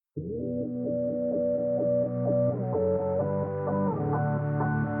Would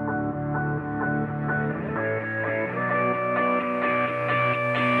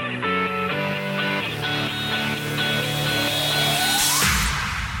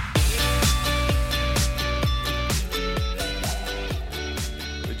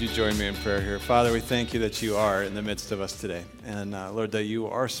you join me in prayer here? Father, we thank you that you are in the midst of us today. And Lord, that you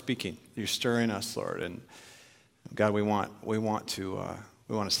are speaking. You're stirring us, Lord. And God, we want to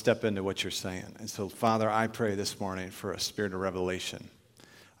step into what you're saying. And so, Father, I pray this morning for a spirit of revelation.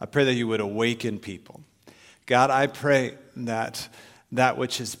 I pray that you would awaken people. God, I pray that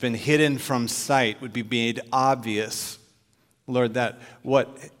which has been hidden from sight would be made obvious. Lord, that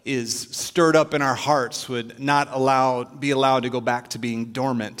what is stirred up in our hearts would not be allowed to go back to being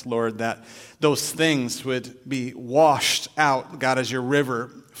dormant. Lord, that those things would be washed out, God, as your river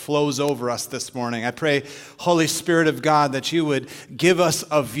flows over us this morning. I pray, Holy Spirit of God, that you would give us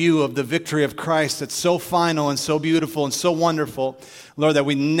a view of the victory of Christ that's so final and so beautiful and so wonderful, Lord, that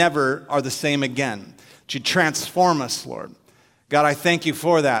we never are the same again. That you transform us, Lord. God, I thank you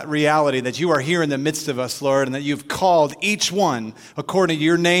for that reality, that you are here in the midst of us, Lord, and that you've called each one according to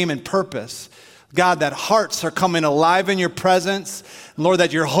your name and purpose. God, that hearts are coming alive in your presence. Lord,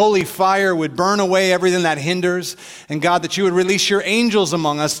 that your holy fire would burn away everything that hinders. And God, that you would release your angels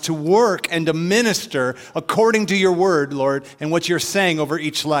among us to work and to minister according to your word, Lord, and what you're saying over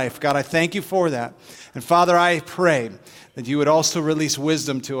each life. God, I thank you for that. And Father, I pray that you would also release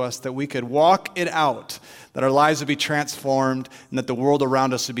wisdom to us, that we could walk it out, that our lives would be transformed, and that the world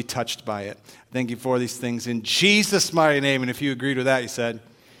around us would be touched by it. Thank you for these things in Jesus' mighty name. And if you agreed with that, you said,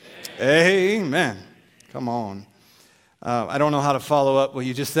 Amen. Come on. I don't know how to follow up what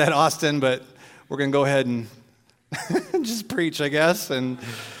you just said, Austin, but we're going to go ahead and just preach, I guess. And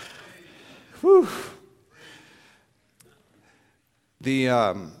whew.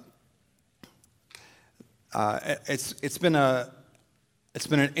 It's been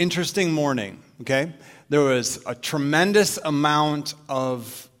an interesting morning. Okay, there was a tremendous amount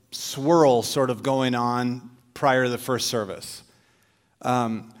of swirl sort of going on prior to the first service.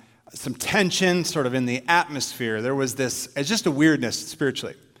 Some tension sort of in the atmosphere. There was it's just a weirdness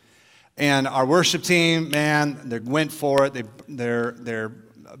spiritually. And our worship team, man, they went for it. They're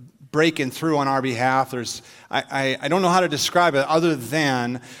breaking through on our behalf. I don't know how to describe it other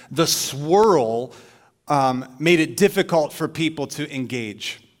than the swirl made it difficult for people to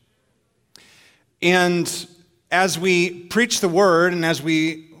engage. And as we preached the word and as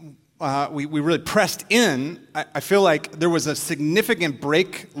we really pressed in, I feel like there was a significant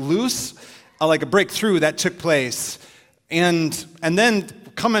break loose, like a breakthrough that took place. And then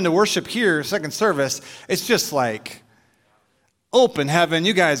coming to worship here, second service, it's just like open heaven.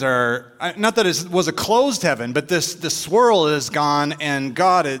 You guys are, not that it was a closed heaven, but the swirl is gone and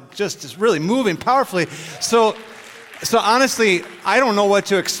God is really moving powerfully. So honestly, I don't know what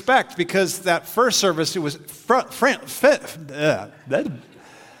to expect because that first service, it was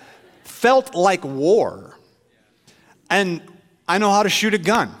felt like war. And I know how to shoot a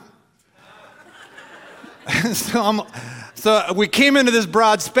gun. So we came into this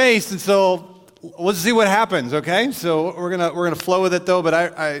broad space, and so let's see what happens, okay? So we're gonna flow with it though,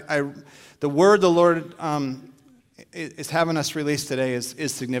 but the word the Lord is having us release today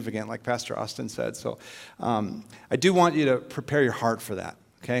is significant, like Pastor Austin said. So I do want you to prepare your heart for that,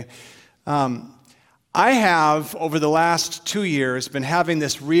 okay? I have, over the last 2 years, been having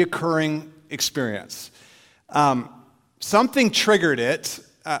this reoccurring experience. Something triggered it.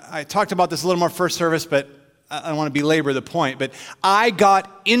 I talked about this a little more first service, but I don't want to belabor the point. But I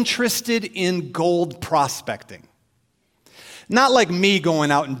got interested in gold prospecting. Not like me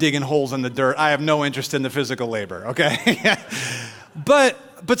going out and digging holes in the dirt. I have no interest in the physical labor, okay? But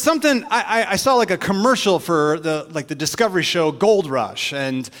something, I saw like a commercial for the Discovery show Gold Rush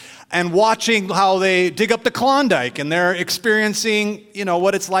and watching how they dig up the Klondike and they're experiencing,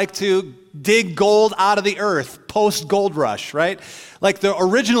 what it's like to dig gold out of the earth post Gold Rush, right? Like the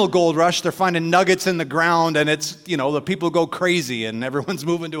original Gold Rush, they're finding nuggets in the ground and it's, the people go crazy and everyone's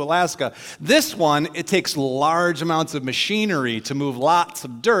moving to Alaska. This one, it takes large amounts of machinery to move lots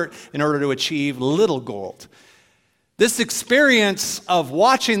of dirt in order to achieve little gold. This experience of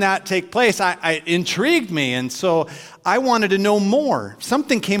watching that take place, it intrigued me, and so I wanted to know more.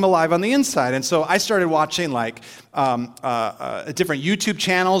 Something came alive on the inside, and so I started watching different YouTube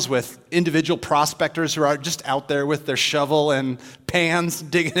channels with individual prospectors who are just out there with their shovel and pans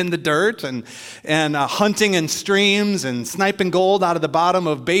digging in the dirt and hunting in streams and sniping gold out of the bottom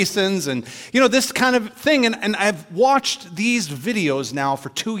of basins and this kind of thing. And I've watched these videos now for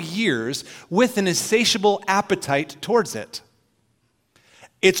 2 years with an insatiable appetite towards it.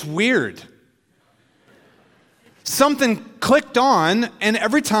 It's weird. Something clicked on, and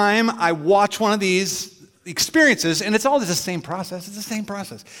every time I watch one of these experiences, and it's all the same process. It's the same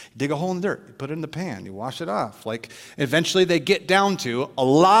process. You dig a hole in the dirt, you put it in the pan, you wash it off. Like, eventually they get down to a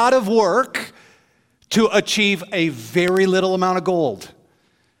lot of work to achieve a very little amount of gold.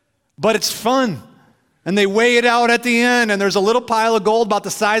 But it's fun. And they weigh it out at the end, and there's a little pile of gold about the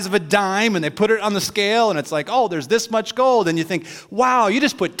size of a dime, and they put it on the scale, and it's like, oh, there's this much gold. And you think, wow, you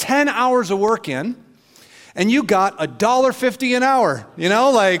just put 10 hours of work in, and you got $1.50 an hour. You know,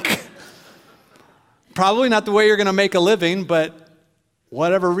 like, probably not the way you're going to make a living, but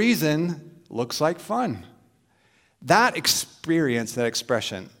whatever reason, looks like fun. That experience, that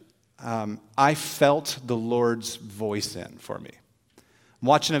expression, I felt the Lord's voice in for me. I'm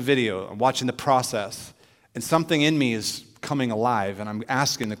watching a video, I'm watching the process, and something in me is coming alive, and I'm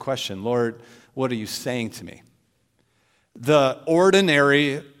asking the question, Lord, what are you saying to me? The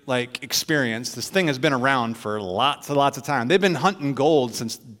ordinary, experience, this thing has been around for lots and lots of time. They've been hunting gold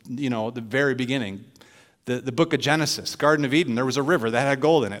since, the very beginning. The book of Genesis, Garden of Eden, there was a river that had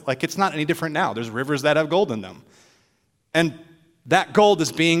gold in it. It's not any different now. There's rivers that have gold in them. And that gold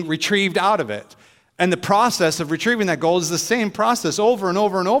is being retrieved out of it. And the process of retrieving that gold is the same process over and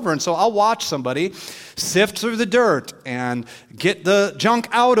over and over. And so I'll watch somebody sift through the dirt and get the junk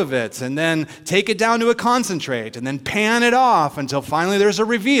out of it and then take it down to a concentrate and then pan it off until finally there's a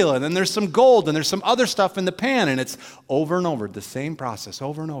reveal. And then there's some gold and there's some other stuff in the pan. And it's over and over, the same process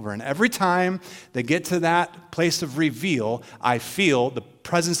over and over. And every time they get to that place of reveal, I feel the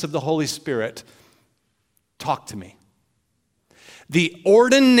presence of the Holy Spirit talk to me. The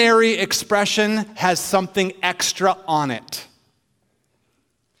ordinary expression has something extra on it.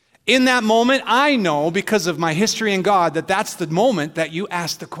 In that moment, I know, because of my history in God, that that's the moment that you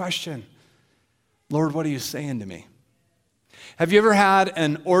ask the question, Lord, what are you saying to me? Have you ever had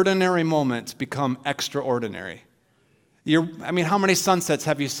an ordinary moment become extraordinary? How many sunsets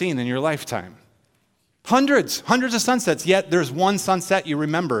have you seen in your lifetime? Hundreds of sunsets, yet there's one sunset you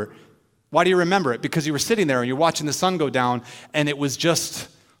remember. Why do you remember it? Because you were sitting there and you're watching the sun go down and it was just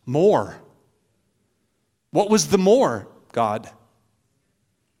more. What was the more? God.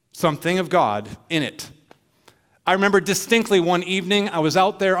 Something of God in it. I remember distinctly one evening I was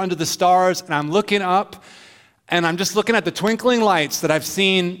out there under the stars and I'm looking up and I'm just looking at the twinkling lights that I've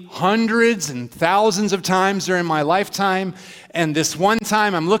seen hundreds and thousands of times during my lifetime. And this one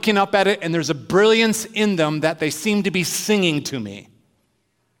time I'm looking up at it and there's a brilliance in them that they seem to be singing to me.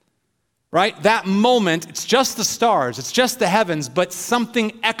 Right? That moment, it's just the stars, it's just the heavens, but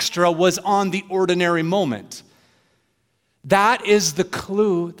something extra was on the ordinary moment. That is the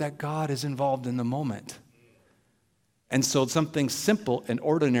clue that God is involved in the moment. And so something simple and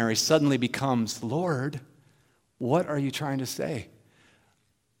ordinary suddenly becomes, Lord, what are you trying to say?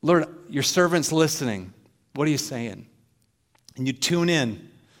 Lord, your servant's listening. What are you saying? And you tune in.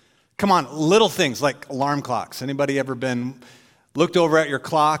 Come on, little things like alarm clocks. Anybody ever been looked over at your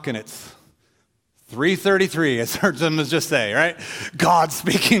clock and it's 3:33, as heard them just say, right? God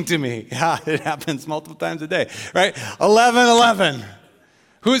speaking to me. Yeah, it happens multiple times a day, right? 11:11.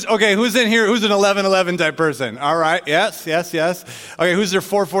 Who's in here? Who's an 11:11 type person? All right, yes. Okay, who's their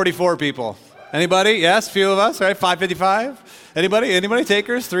 4:44 people? Anybody? Yes, few of us, right? 5:55. Anybody?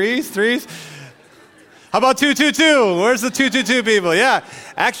 Takers? Threes? How about 2:22? Where's the 2:22 people? Yeah,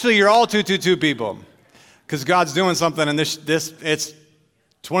 actually, you're all 2:22 people, because God's doing something, and it's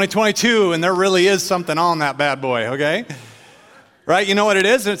 2022, and there really is something on that bad boy, okay? Right? You know what it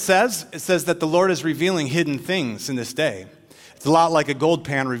is? It says that the Lord is revealing hidden things in this day. It's a lot like a gold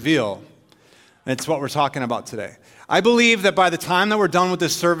pan reveal. And it's what we're talking about today. I believe that by the time that we're done with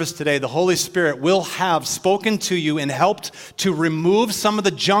this service today, the Holy Spirit will have spoken to you and helped to remove some of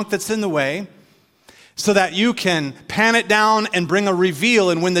the junk that's in the way so that you can pan it down and bring a reveal.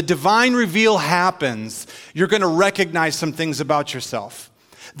 And when the divine reveal happens, you're going to recognize some things about yourself.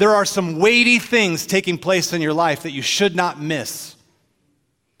 There are some weighty things taking place in your life that you should not miss.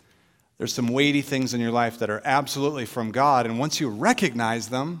 There's some weighty things in your life that are absolutely from God, and once you recognize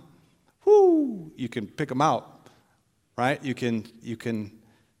them, you can pick them out, right? You can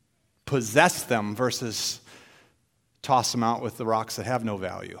possess them versus toss them out with the rocks that have no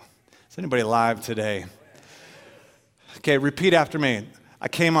value. Is anybody alive today? Okay, repeat after me. I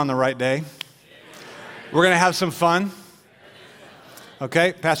came on the right day. We're going to have some fun.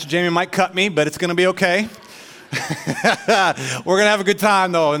 Okay, Pastor Jamey might cut me, but it's going to be okay. We're going to have a good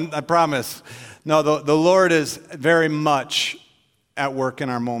time, though, and I promise. No, the Lord is very much at work in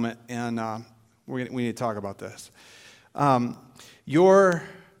our moment, and we need to talk about this. Your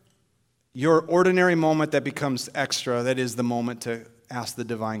ordinary moment that becomes extra, that is the moment to ask the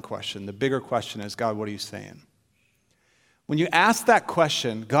divine question. The bigger question is, God, what are you saying? When you ask that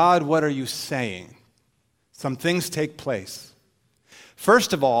question, God, what are you saying? Some things take place.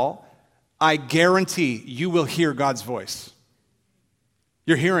 First of all, I guarantee you will hear God's voice.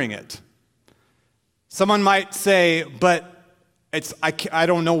 You're hearing it. Someone might say, but I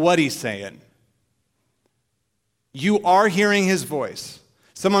don't know what he's saying. You are hearing his voice.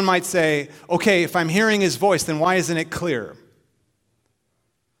 Someone might say, okay, if I'm hearing his voice, then why isn't it clear?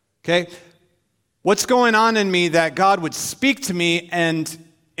 Okay? What's going on in me that God would speak to me and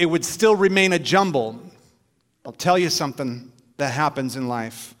it would still remain a jumble? I'll tell you something that happens in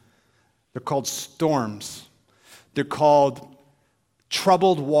life. They're called storms. They're called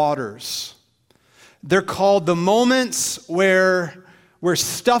troubled waters. They're called the moments where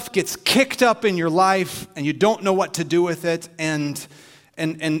stuff gets kicked up in your life and you don't know what to do with it, and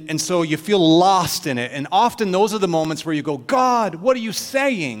so you feel lost in it. And often those are the moments where you go, God, what are you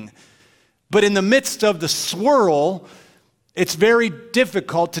saying? But in the midst of the swirl, it's very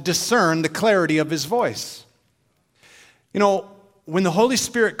difficult to discern the clarity of his voice. You know, when the Holy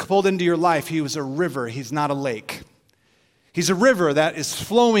Spirit pulled into your life, he was a river. He's not a lake. He's a river that is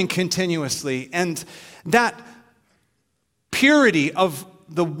flowing continuously. And that purity of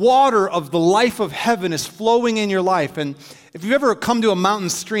the water of the life of heaven is flowing in your life. And if you've ever come to a mountain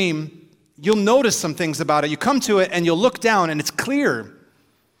stream, you'll notice some things about it. You come to it and you'll look down and it's clear.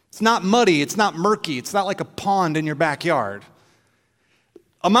 It's not muddy. It's not murky. It's not like a pond in your backyard.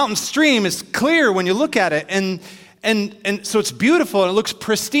 A mountain stream is clear when you look at it. And so it's beautiful and it looks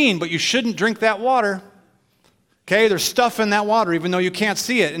pristine, but you shouldn't drink that water. Okay, there's stuff in that water even though you can't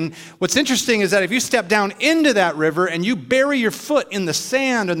see it. And what's interesting is that if you step down into that river and you bury your foot in the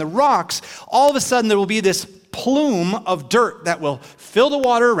sand and the rocks, all of a sudden there will be this plume of dirt that will fill the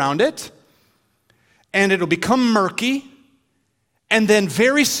water around it, and it'll become murky. And then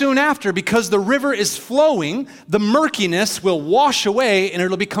very soon after, because the river is flowing, the murkiness will wash away and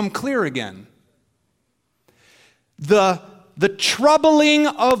it'll become clear again. The troubling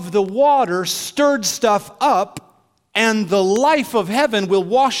of the water stirred stuff up, and the life of heaven will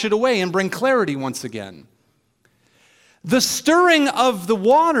wash it away and bring clarity once again. The stirring of the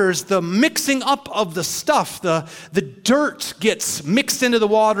waters, the mixing up of the stuff, the dirt gets mixed into the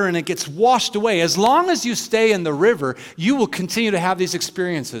water and it gets washed away. As long as you stay in the river, you will continue to have these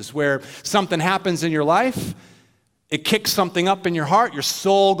experiences where something happens in your life, it kicks something up in your heart, your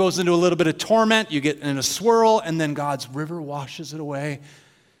soul goes into a little bit of torment, you get in a swirl, and then God's river washes it away.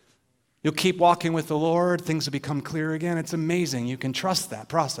 You'll keep walking with the Lord, things will become clear again. It's amazing. You can trust that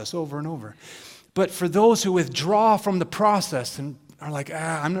process over and over. But for those who withdraw from the process and are like,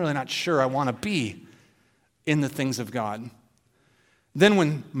 I'm really not sure I want to be in the things of God. Then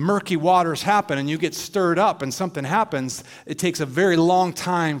when murky waters happen and you get stirred up and something happens, it takes a very long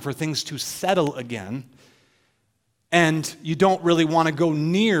time for things to settle again. And you don't really want to go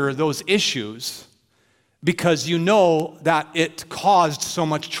near those issues because you know that it caused so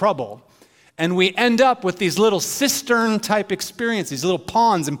much trouble. And we end up with these little cistern-type experiences, these little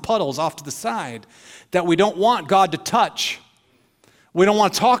ponds and puddles off to the side that we don't want God to touch. We don't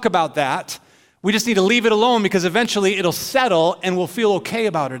want to talk about that. We just need to leave it alone because eventually it'll settle and we'll feel okay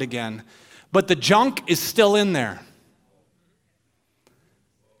about it again. But the junk is still in there.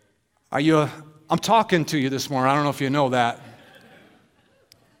 I'm talking to you this morning. I don't know if you know that.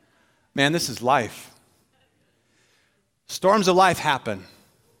 Man, this is life. Storms of life happen.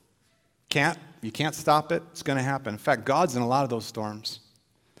 You can't stop it. It's going to happen. In fact, God's in a lot of those storms.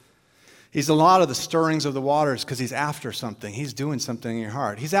 He's in a lot of the stirrings of the waters because he's after something. He's doing something in your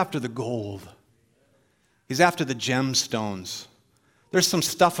heart. He's after the gold. He's after the gemstones. There's some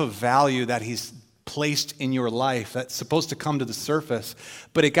stuff of value that he's placed in your life that's supposed to come to the surface,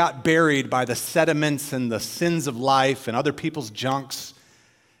 but it got buried by the sediments and the sins of life and other people's junks.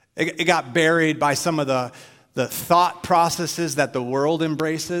 It got buried by some of the thought processes that the world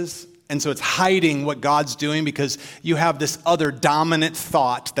embraces. And so it's hiding what God's doing because you have this other dominant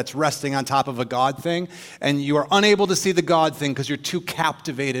thought that's resting on top of a God thing, and you are unable to see the God thing because you're too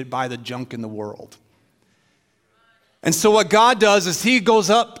captivated by the junk in the world. And so what God does is he goes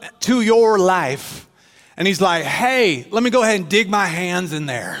up to your life and he's like, hey, let me go ahead and dig my hands in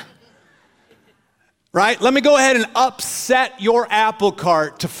there. Right? Let me go ahead and upset your apple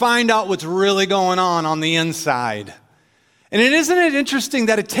cart to find out what's really going on the inside. And isn't it interesting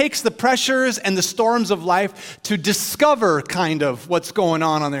that it takes the pressures and the storms of life to discover kind of what's going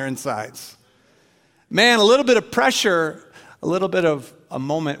on their insides? Man, a little bit of pressure, a little bit of a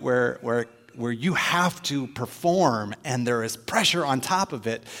moment where you have to perform and there is pressure on top of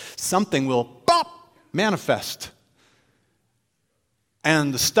it, something will manifest.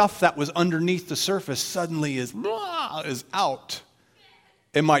 and the stuff that was underneath the surface suddenly is out.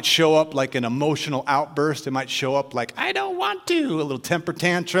 It might show up like an emotional outburst. It might show up like, I don't want to, a little temper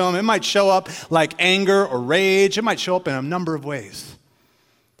tantrum. It might show up like anger or rage. It might show up in a number of ways.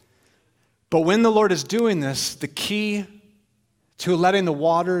 But when the Lord is doing this, the key to letting the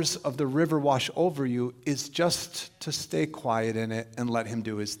waters of the river wash over you is just to stay quiet in it and let him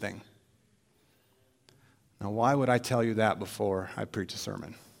do his thing. Now, why would I tell you that before I preach a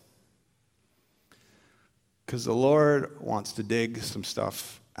sermon? Because the Lord wants to dig some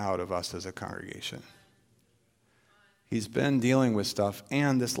stuff out of us as a congregation. He's been dealing with stuff,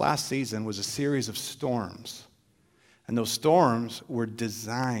 and this last season was a series of storms. And those storms were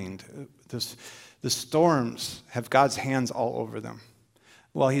designed. The storms have God's hands all over them.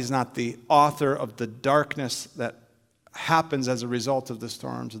 Well, he's not the author of the darkness that happens as a result of the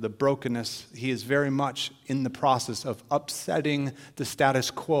storms, of the brokenness. He is very much in the process of upsetting the status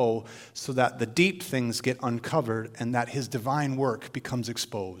quo so that the deep things get uncovered and that his divine work becomes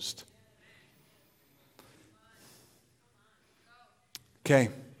exposed. Okay.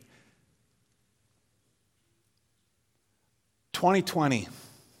 2020.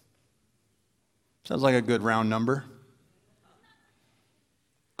 Sounds like a good round number.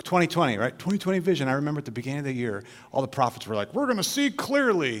 2020, right? 2020 vision. I remember at the beginning of the year, all the prophets were like, we're going to see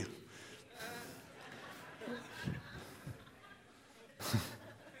clearly.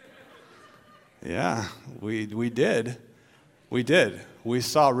 Yeah, we did. We did. We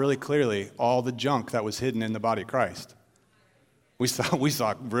saw really clearly all the junk that was hidden in the body of Christ. We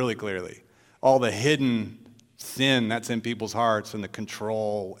saw really clearly all the hidden sin that's in people's hearts and the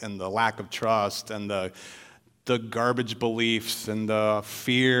control and the lack of trust and the garbage beliefs and the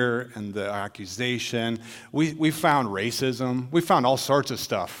fear and the accusation. We found racism. We found all sorts of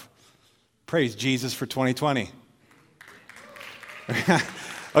stuff. Praise Jesus for 2020.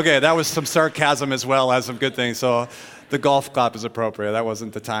 Okay, that was some sarcasm as well as some good things. So the golf clap is appropriate. That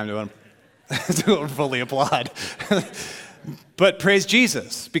wasn't the time to fully applaud. But praise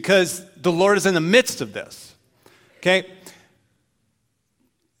Jesus, because the Lord is in the midst of this. Okay?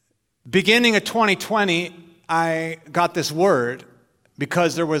 Beginning of 2020, I got this word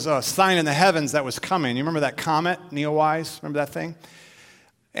because there was a sign in the heavens that was coming. You remember that comet, Neowise? Remember that thing?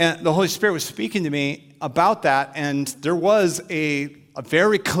 And the Holy Spirit was speaking to me about that, and there was a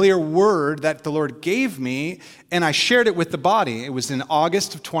very clear word that the Lord gave me, and I shared it with the body. It was in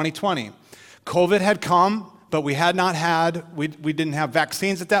August of 2020. COVID had come, but we didn't have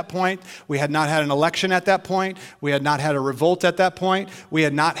vaccines at that point. We had not had an election at that point. We had not had a revolt at that point. We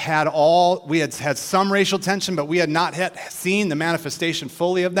had had some racial tension, but we had not seen the manifestation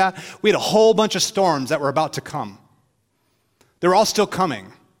fully of that. We had a whole bunch of storms that were about to come. They were all still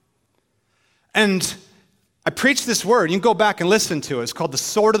coming. And I preached this word. You can go back and listen to it. It's called the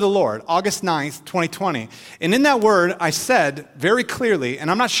Sword of the Lord, August 9th, 2020. And in that word, I said very clearly,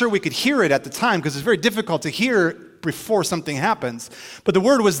 and I'm not sure we could hear it at the time because it's very difficult to hear before something happens. But the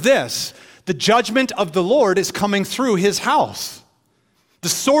word was this: the judgment of the Lord is coming through his house. The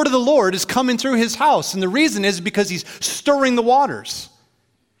sword of the Lord is coming through his house. And the reason is because he's stirring the waters.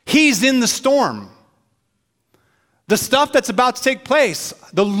 He's in the storm. The stuff that's about to take place,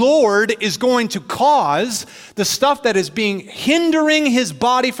 the Lord is going to cause the stuff that is hindering his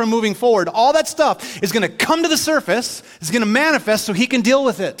body from moving forward. All that stuff is going to come to the surface, is going to manifest so he can deal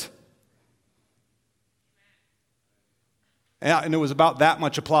with it. Yeah, and it was about that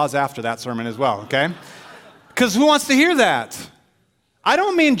much applause after that sermon as well, okay? Because who wants to hear that? I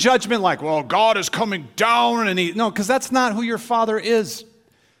don't mean judgment like, well, God is coming down and no, because that's not who your Father is,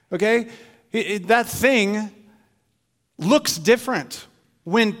 okay? That thing looks different.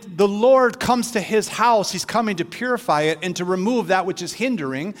 When the Lord comes to his house, he's coming to purify it and to remove that which is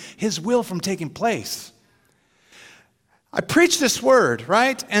hindering his will from taking place. I preach this word,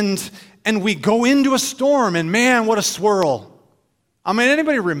 right? And we go into a storm, and man, what a swirl. I mean,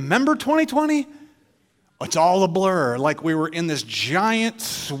 anybody remember 2020? It's all a blur, like we were in this giant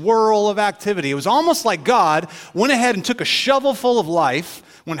swirl of activity. It was almost like God went ahead and took a shovel full of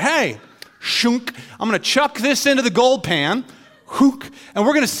life, went, hey, shunk, I'm going to chuck this into the gold pan, hook, and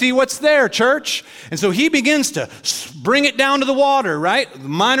we're going to see what's there, church. And so he begins to bring it down to the water, right? The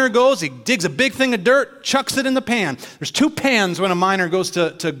miner goes, he digs a big thing of dirt, chucks it in the pan. There's two pans when a miner goes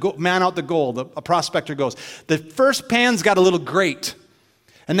to go man out the gold, a prospector goes. The first pan's got a little grate,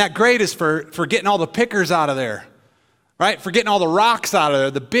 and that grate is for getting all the pickers out of there, right? For getting all the rocks out of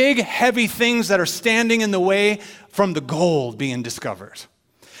there, the big, heavy things that are standing in the way from the gold being discovered.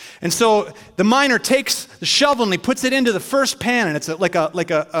 And so the miner takes the shovel and he puts it into the first pan, and it's like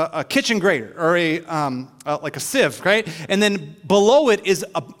a kitchen grater or like a sieve, right? And then below it is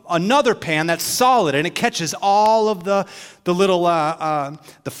another pan that's solid, and it catches all of the little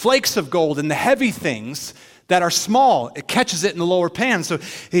the flakes of gold and the heavy things that are small. It catches it in the lower pan. So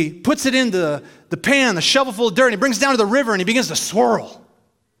he puts it into the pan, the shovel full of dirt, and he brings it down to the river, and he begins to swirl.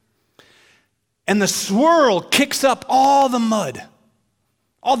 And the swirl kicks up all the mud,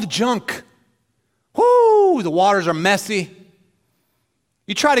 all the junk. Whoo, the waters are messy.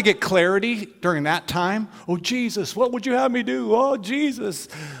 You try to get clarity during that time. Oh, Jesus, what would you have me do? Oh, Jesus,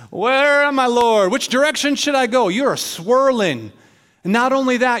 where am I, Lord? Which direction should I go? You're swirling. And not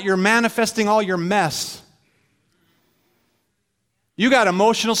only that, you're manifesting all your mess. You got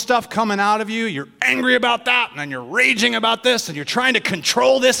emotional stuff coming out of you. You're angry about that, and then you're raging about this, and you're trying to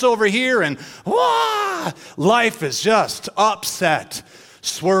control this over here, and life is just upset.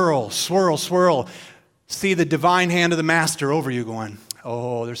 Swirl, swirl, swirl. See the divine hand of the master over you going,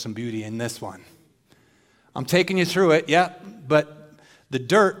 oh, there's some beauty in this one. I'm taking you through it, yeah, but the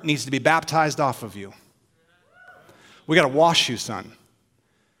dirt needs to be baptized off of you. We got to wash you, son.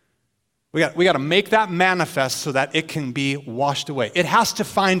 We got to make that manifest so that it can be washed away. It has to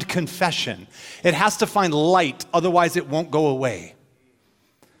find confession. It has to find light, otherwise it won't go away.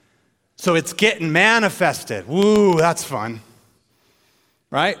 So it's getting manifested. Woo, that's fun.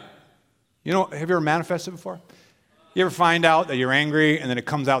 Right? You know, have you ever manifested before? You ever find out that you're angry and then it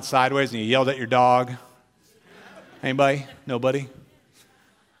comes out sideways and you yelled at your dog? Anybody? Nobody?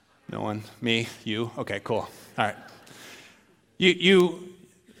 No one? Me? You? Okay, cool. All right. You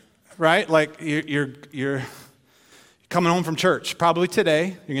right? Like you're coming home from church, probably today.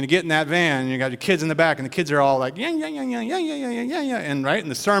 You're going to get in that van, and you got your kids in the back, and the kids are all like, yeah, yeah, yeah, yeah, yeah, yeah, yeah, yeah, yeah. And right, and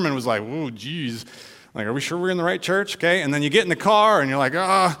the sermon was like, oh, geez. Like, are we sure we're in the right church? Okay. And then you get in the car, and you're like,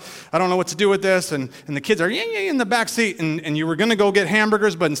 I don't know what to do with this. And the kids are, yeah, yeah, in the back seat. And you were going to go get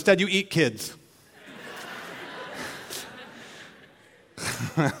hamburgers, but instead you eat kids.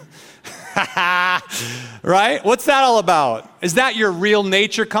 Right? What's that all about? Is that your real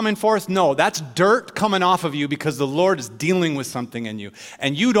nature coming forth? No, that's dirt coming off of you because the Lord is dealing with something in you,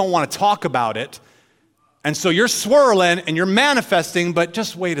 and you don't want to talk about it. And so you're swirling and you're manifesting, but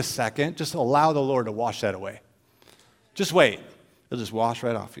just wait a second. Just allow the Lord to wash that away. Just wait. He'll just wash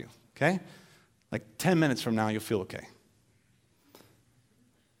right off you, okay? Like 10 minutes from now, you'll feel okay.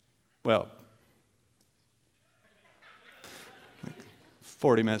 Well,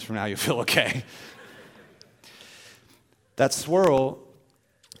 40 minutes from now, you'll feel okay. That swirl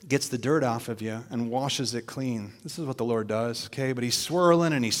gets the dirt off of you and washes it clean. This is what the Lord does, okay? But he's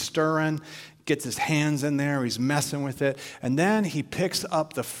swirling and he's stirring, gets his hands in there, he's messing with it, and then he picks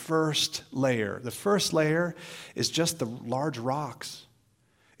up the first layer. The first layer is just the large rocks.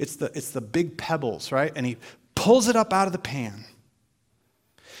 It's the big pebbles, right? And he pulls it up out of the pan.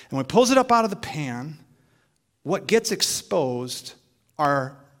 And when he pulls it up out of the pan, what gets exposed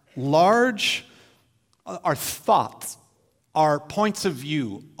are our thoughts, our points of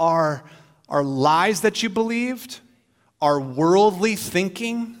view, our lies that you believed, our worldly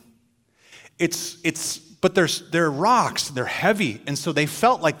thinking. But they're rocks, they're heavy, and so they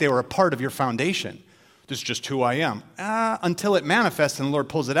felt like they were a part of your foundation. This is just who I am. Until it manifests and the Lord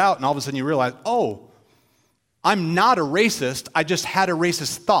pulls it out, and all of a sudden you realize, oh, I'm not a racist, I just had a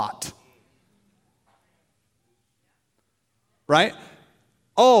racist thought. Right?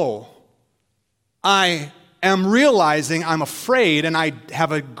 Oh, I am realizing I'm afraid and I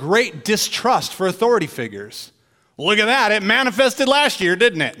have a great distrust for authority figures. Look at that, it manifested last year,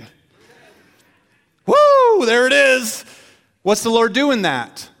 didn't it? Woo, there it is. What's the Lord doing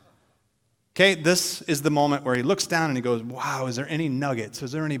that? Okay, this is the moment where he looks down and he goes, wow, is there any nuggets?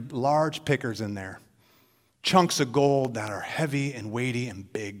 Is there any large pickers in there? Chunks of gold that are heavy and weighty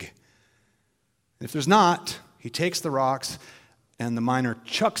and big. If there's not, he takes the rocks and the miner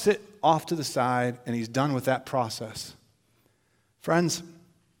chucks it off to the side, and he's done with that process. Friends,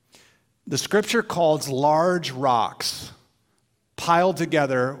 the scripture calls large rocks piled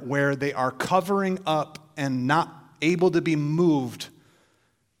together where they are covering up and not able to be moved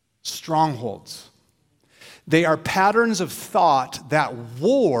strongholds. They are patterns of thought that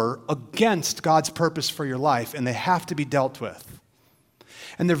war against God's purpose for your life, and they have to be dealt with.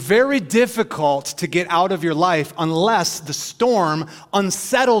 And they're very difficult to get out of your life unless the storm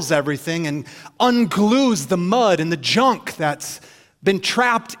unsettles everything and unglues the mud and the junk that's been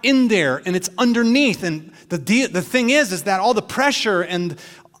trapped in there, and it's underneath. And the thing is that all the pressure and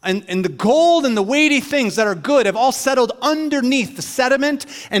the gold and the weighty things that are good have all settled underneath the sediment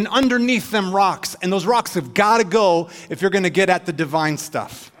and underneath them rocks. And those rocks have got to go if you're going to get at the divine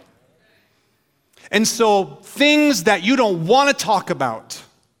stuff. And so things that you don't want to talk about,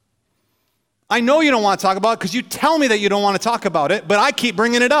 I know you don't want to talk about it because you tell me that you don't want to talk about it, but I keep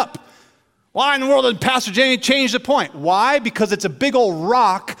bringing it up. Why in the world did Pastor Jamey change the point? Why? Because it's a big old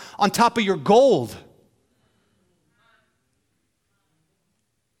rock on top of your gold.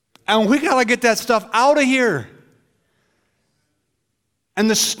 And we got to get that stuff out of here. And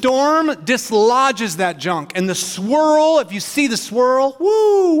the storm dislodges that junk. And the swirl, if you see the swirl,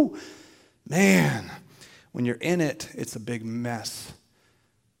 woo, man, when you're in it, it's a big mess.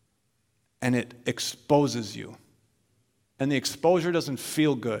 And it exposes you. And the exposure doesn't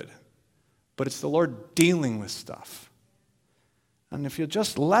feel good. But it's the Lord dealing with stuff. And if you'll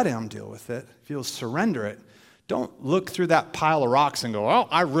just let him deal with it, if you'll surrender it, don't look through that pile of rocks and go, oh,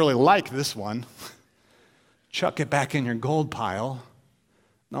 I really like this one. Chuck it back in your gold pile.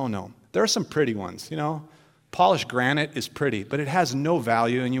 No. There are some pretty ones, Polished granite is pretty, but it has no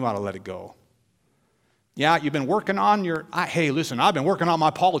value and you ought to let it go. Yeah, you've been working on hey, listen, I've been working on my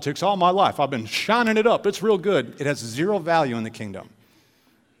politics all my life. I've been shining it up. It's real good. It has zero value in the kingdom.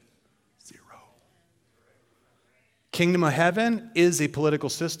 Zero. Kingdom of heaven is a political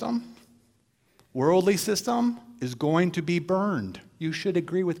system. Worldly system is going to be burned. You should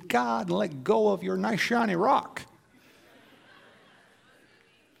agree with God and let go of your nice shiny rock.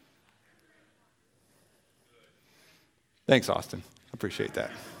 Thanks, Austin. I appreciate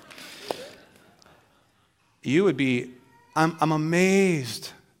that. You would be, I'm amazed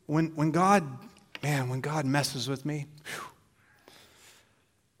when God messes with me.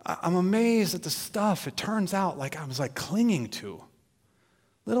 I'm amazed at the stuff it turns out like I was clinging to.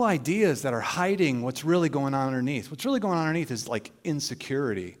 Little ideas that are hiding what's really going on underneath. What's really going on underneath is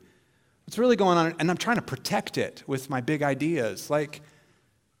insecurity. What's really going on, and I'm trying to protect it with my big ideas.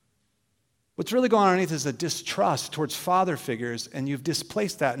 What's really going on underneath is a distrust towards father figures, and you've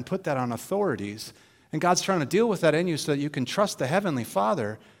displaced that and put that on authorities. And God's trying to deal with that in you so that you can trust the Heavenly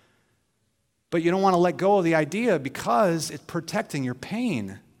Father. But you don't want to let go of the idea because it's protecting your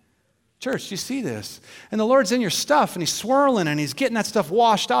pain. Church, do you see this? And the Lord's in your stuff, and he's swirling, and he's getting that stuff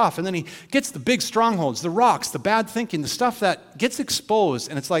washed off, and then he gets the big strongholds, the rocks, the bad thinking, the stuff that gets exposed,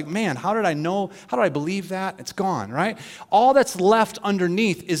 and it's like, man, how did I know? How did I believe that? It's gone, right? All that's left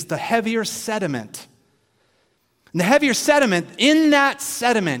underneath is the heavier sediment. And the heavier sediment, in that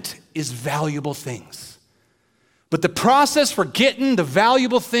sediment, is valuable things. But the process for getting the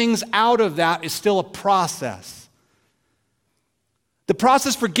valuable things out of that is still a process. The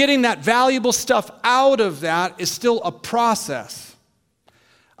process for getting that valuable stuff out of that is still a process.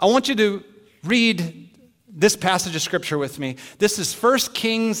 I want you to read this passage of Scripture with me. This is 1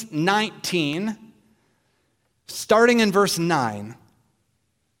 Kings 19, starting in verse 9.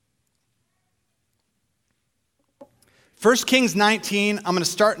 1 Kings 19, I'm going to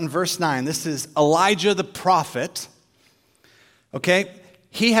start in verse 9. This is Elijah the prophet. Okay?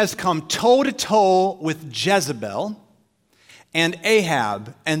 He has come toe-to-toe with Jezebel and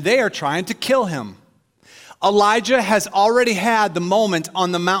Ahab, and they are trying to kill him. Elijah has already had the moment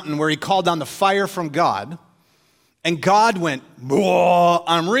on the mountain where he called down the fire from God, and God went, whoa,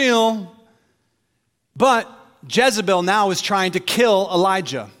 I'm real. But Jezebel now is trying to kill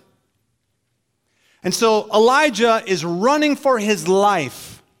Elijah. And so Elijah is running for his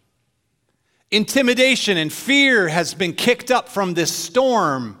life. Intimidation and fear has been kicked up from this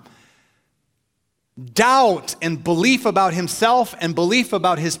storm. Doubt and belief about himself and belief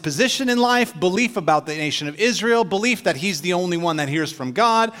about his position in life, belief about the nation of Israel, belief that he's the only one that hears from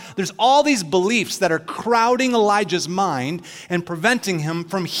God. There's all these beliefs that are crowding Elijah's mind and preventing him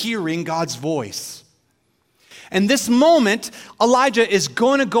from hearing God's voice. And this moment, Elijah is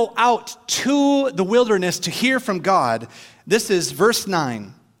going to go out to the wilderness to hear from God. This is verse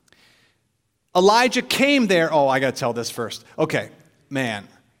 9. Elijah came there. Oh, I got to tell this first. Okay, man.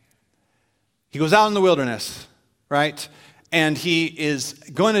 He goes out in the wilderness, right? And he is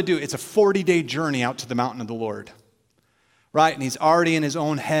going to it's a 40-day journey out to the mountain of the Lord, right? And he's already in his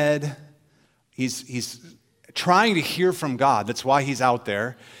own head. He's trying to hear from God. That's why he's out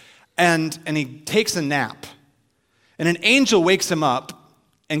there. And he takes a nap. And an angel wakes him up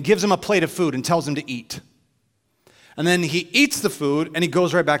and gives him a plate of food and tells him to eat. And then he eats the food and he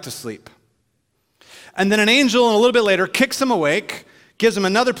goes right back to sleep. And then an angel, a little bit later, kicks him awake, gives him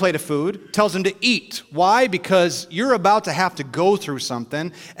another plate of food, tells him to eat. Why? Because you're about to have to go through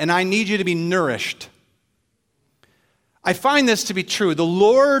something, and I need you to be nourished. I find this to be true. The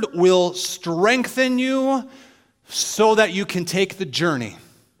Lord will strengthen you so that you can take the journey.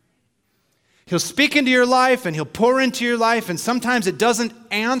 He'll speak into your life, and he'll pour into your life, and sometimes it doesn't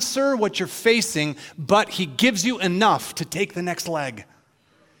answer what you're facing, but he gives you enough to take the next leg.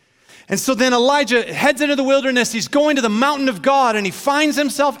 And so then Elijah heads into the wilderness. He's going to the mountain of God, and he finds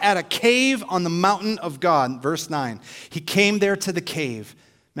himself at a cave on the mountain of God. Verse 9. He came there to the cave.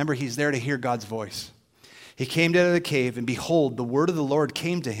 Remember, he's there to hear God's voice. He came to the cave, and behold, the word of the Lord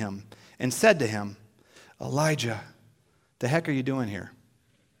came to him and said to him, Elijah, the heck are you doing here?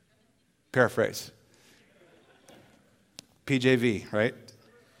 Paraphrase. PJV, right?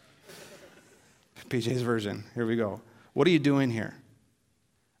 PJ's version. Here we go. What are you doing here?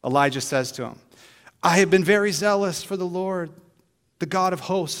 Elijah says to him, I have been very zealous for the Lord, the God of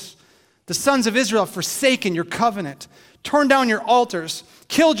hosts. The sons of Israel have forsaken your covenant, torn down your altars,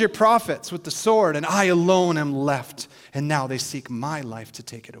 killed your prophets with the sword, and I alone am left, and now they seek my life to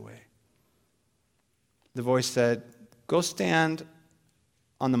take it away. The voice said, go stand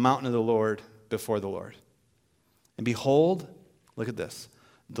on the mountain of the Lord before the Lord. And behold, look at this,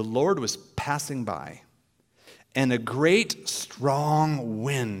 the Lord was passing by, and a great strong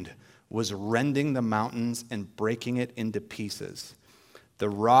wind was rending the mountains and breaking it into pieces. The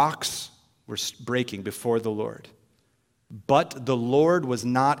rocks were breaking before the Lord. But the Lord was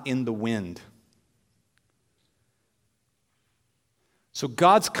not in the wind. So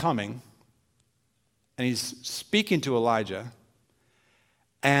God's coming, and he's speaking to Elijah,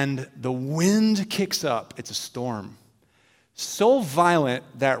 and the wind kicks up. It's a storm. So violent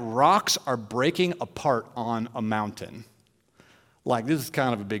that rocks are breaking apart on a mountain. Like, this is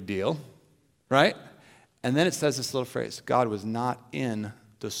kind of a big deal, right? And then it says this little phrase, God was not in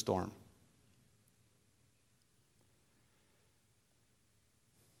the storm.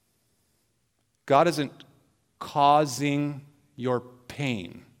 God isn't causing your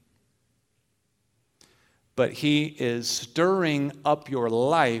pain, but he is stirring up your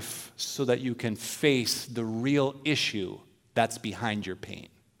life so that you can face the real issue that's behind your pain.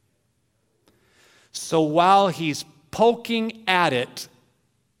 So while he's poking at it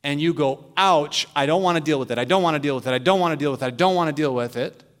and you go, ouch, I don't want to deal with it, I don't want to deal with it, I don't want to deal with it, I don't want to deal with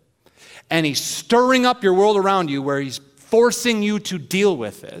it, and he's stirring up your world around you where he's forcing you to deal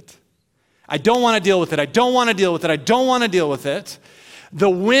with it, I don't want to deal with it, I don't want to deal with it, I don't want to deal with it, the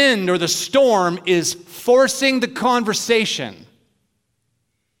wind or the storm is forcing the conversation.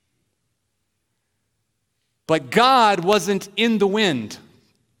 But God wasn't in the wind.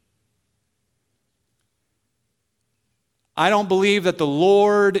 I don't believe that the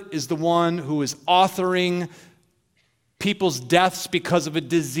Lord is the one who is authoring people's deaths because of a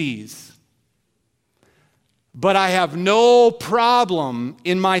disease. But I have no problem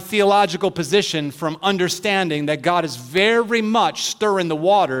in my theological position from understanding that God is very much stirring the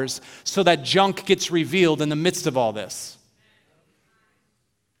waters so that junk gets revealed in the midst of all this.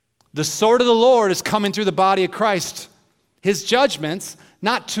 The sword of the Lord is coming through the body of Christ. His judgments,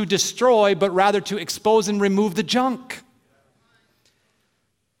 not to destroy, but rather to expose and remove the junk.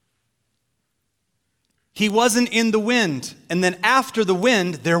 He wasn't in the wind. And then after the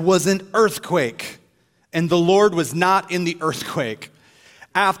wind, there was an earthquake. And the Lord was not in the earthquake.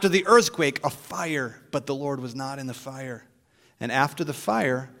 After the earthquake, a fire, but the Lord was not in the fire. And after the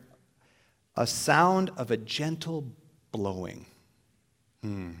fire, a sound of a gentle blowing.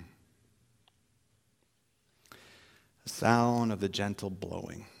 The sound of the gentle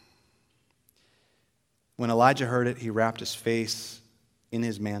blowing. When Elijah heard it, he wrapped his face in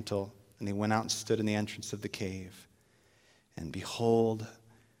his mantle, and he went out and stood in the entrance of the cave. And behold,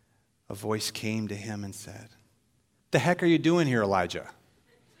 a voice came to him and said, "The heck are you doing here, Elijah?"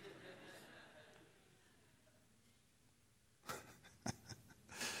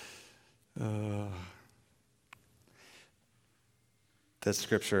 That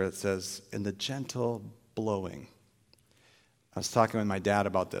scripture, it says, in the gentle blowing. I was talking with my dad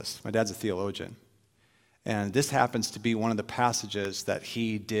about this. My dad's a theologian. And this happens to be one of the passages that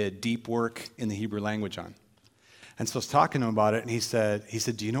he did deep work in the Hebrew language on. And so I was talking to him about it, and he said,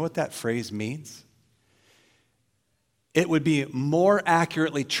 do you know what that phrase means? It would be more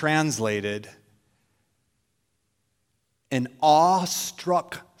accurately translated, an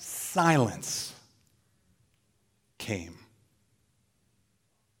awestruck silence came.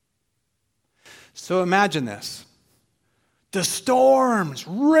 So imagine this. The storm's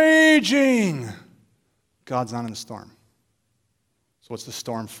raging. God's not in the storm. So what's the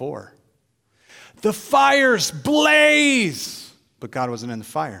storm for? The fires blaze. But God wasn't in the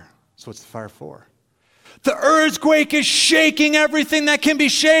fire. So what's the fire for? The earthquake is shaking everything that can be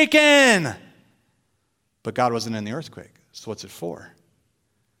shaken. But God wasn't in the earthquake. So what's it for?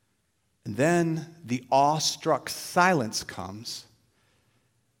 And then the awestruck silence comes,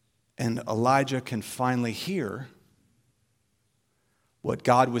 and Elijah can finally hear what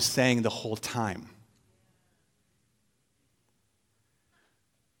God was saying the whole time.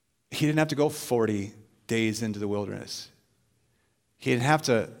 he didn't have to go 40 days into the wilderness. He didn't have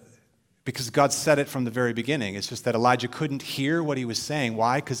to, because God said it from the very beginning. It's just that Elijah couldn't hear what he was saying.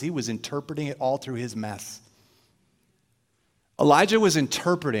 Why? Because he was interpreting it all through his mess. Elijah was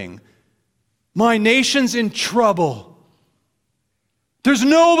interpreting, my nation's in trouble. There's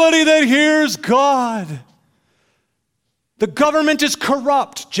nobody that hears God. The government is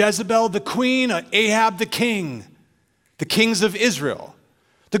corrupt. Jezebel the queen, Ahab the king, the kings of Israel.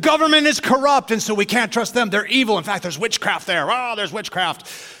 The government is corrupt, and so we can't trust them. They're evil. In fact, there's witchcraft there. Oh, there's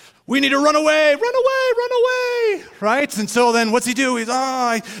witchcraft. We need to run away, right? And so then what's he do? He's,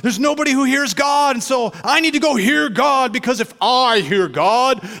 there's nobody who hears God, and so I need to go hear God, because if I hear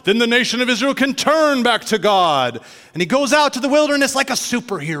God, then the nation of Israel can turn back to God. And he goes out to the wilderness like a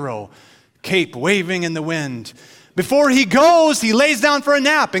superhero, cape waving in the wind. Before he goes, he lays down for a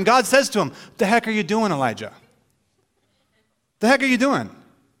nap, and God says to him, what the heck are you doing, Elijah? The heck are you doing?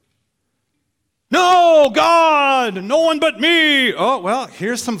 No, God, no one but me. Oh, well,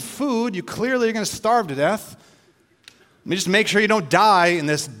 here's some food. You clearly are going to starve to death. Let me just make sure you don't die in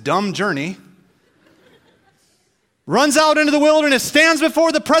this dumb journey. Runs out into the wilderness, stands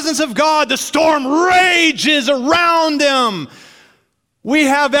before the presence of God. The storm rages around him. We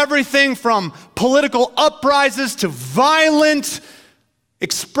have everything from political uprisings to violent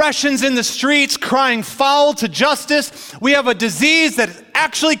expressions in the streets crying foul to justice. We have a disease that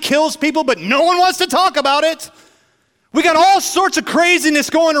actually kills people, but no one wants to talk about it. We got all sorts of craziness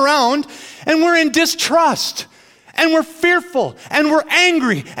going around, and we're in distrust, and we're fearful, and we're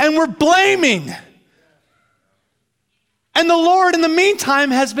angry, and we're blaming. And the Lord, in the meantime,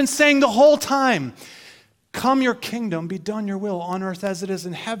 has been saying the whole time, come your kingdom, be done your will on earth as it is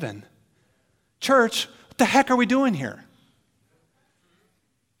in heaven. Church, what the heck are we doing here?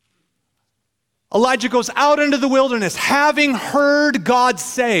 Elijah goes out into the wilderness, having heard God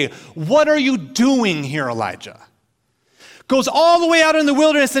say, what are you doing here, Elijah? Goes all the way out in the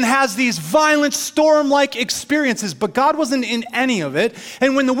wilderness and has these violent storm-like experiences, but God wasn't in any of it.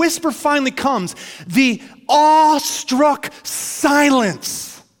 And when the whisper finally comes, the awestruck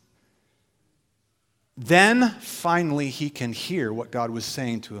silence. Then finally he can hear what God was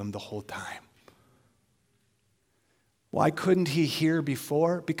saying to him the whole time. Why couldn't he hear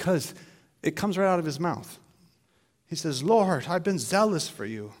before? Because it comes right out of his mouth. He says, Lord, I've been zealous for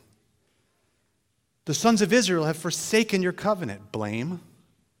you. The sons of Israel have forsaken your covenant. Blame.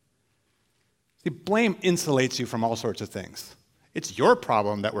 See, blame insulates you from all sorts of things. It's your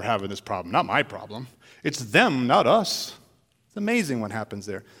problem that we're having this problem, not my problem. It's them, not us. It's amazing what happens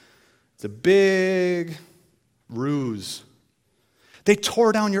there. It's a big ruse. They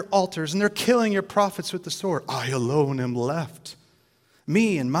tore down your altars, and they're killing your prophets with the sword. I alone am left.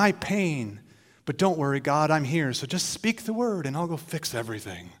 Me and my pain. But don't worry, God, I'm here. So just speak the word and I'll go fix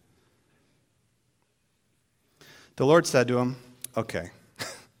everything. The Lord said to him, okay,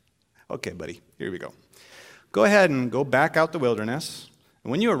 buddy, here we go. Go ahead and go back out the wilderness.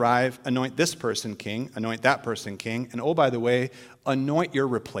 And when you arrive, anoint this person king, anoint that person king. And oh, by the way, anoint your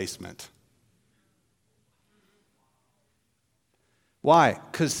replacement. Why?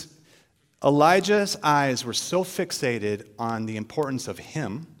 Because Elijah's eyes were so fixated on the importance of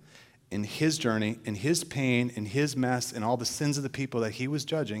him in his journey, in his pain, in his mess, and all the sins of the people that he was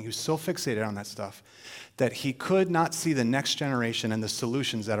judging. He was so fixated on that stuff that he could not see the next generation and the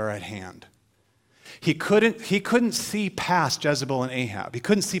solutions that are at hand. He couldn't see past Jezebel and Ahab. He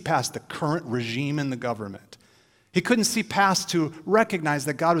couldn't see past the current regime in the government. He couldn't see past to recognize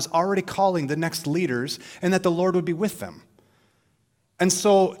that God was already calling the next leaders and that the Lord would be with them. And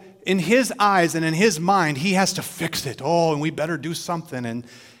so in his eyes and in his mind, he has to fix it. Oh, and we better do something.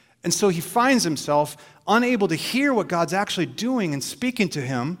 And so he finds himself unable to hear what God's actually doing and speaking to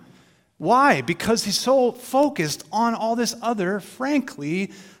him. Why? Because he's so focused on all this other,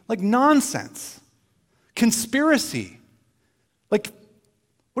 frankly, like nonsense, conspiracy. Like,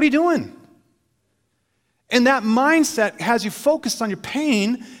 what are you doing? And that mindset has you focused on your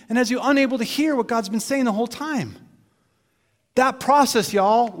pain and has you unable to hear what God's been saying the whole time. That process,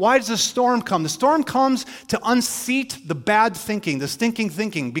 y'all, why does the storm come? The storm comes to unseat the bad thinking, the stinking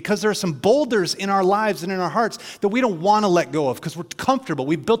thinking, because there are some boulders in our lives and in our hearts that we don't want to let go of because we're comfortable.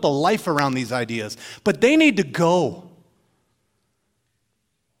 We've built a life around these ideas, but they need to go.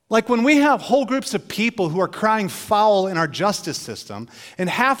 Like when we have whole groups of people who are crying foul in our justice system and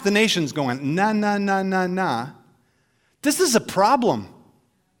half the nation's going, nah, nah, nah, nah, nah, this is a problem.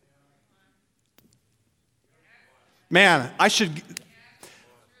 Man, this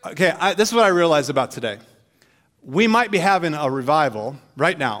is what I realized about today. We might be having a revival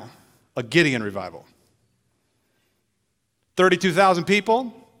right now, a Gideon revival. 32,000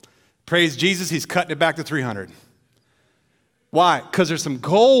 people, Praise Jesus, he's cutting it back to 300. Why? Because there's some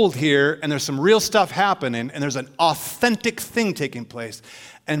gold here, and there's some real stuff happening, and there's an authentic thing taking place.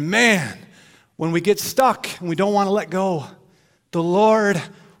 And man, when we get stuck and we don't want to let go, the Lord,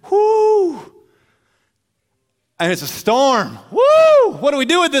 whoo, and it's a storm. Woo! What do we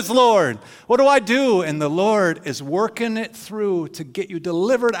do with this, Lord? What do I do? And the Lord is working it through to get you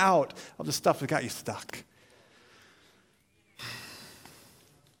delivered out of the stuff that got you stuck.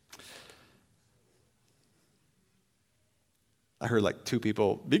 I heard like two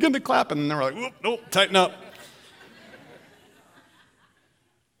people begin to clap, and they were like, whoop, nope, tighten up.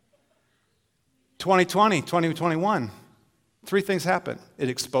 2020, 2021, three things happened. It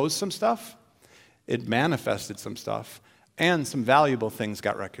exposed some stuff, it manifested some stuff, and some valuable things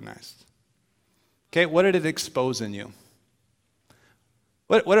got recognized. Okay, what did it expose in you?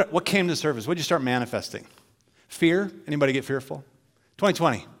 What came to the surface? What did you start manifesting? Fear? Anybody get fearful?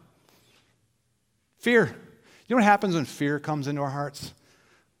 2020. Fear. You know what happens when fear comes into our hearts?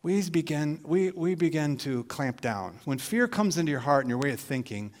 We begin to clamp down. When fear comes into your heart and your way of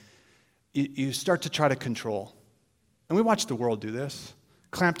thinking, you start to try to control. And we watch the world do this.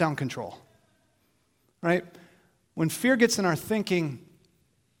 Clamp down, control. Right? When fear gets in our thinking,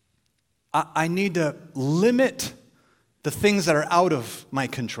 I need to limit the things that are out of my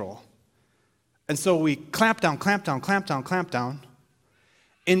control. And so we clamp down, clamp down, clamp down, clamp down.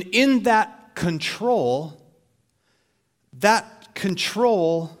 And in that control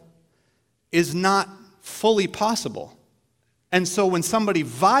is not fully possible. And so when somebody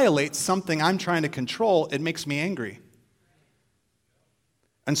violates something I'm trying to control, it makes me angry.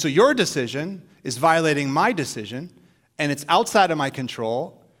 And so your decision is violating my decision, and it's outside of my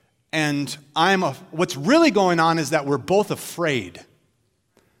control, and what's really going on is that we're both afraid.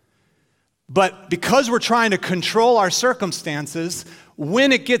 But because we're trying to control our circumstances,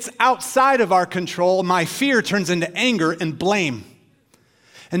 when it gets outside of our control, my fear turns into anger and blame.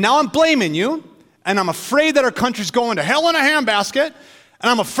 And now I'm blaming you, and I'm afraid that our country's going to hell in a handbasket, and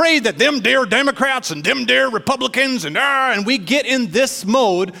I'm afraid that them dear Democrats and them dear Republicans and we get in this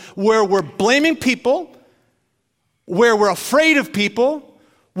mode where we're blaming people, where we're afraid of people,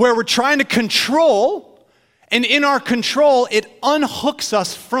 where we're trying to control, and in our control, it unhooks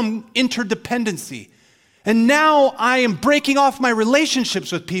us from interdependency. And now I am breaking off my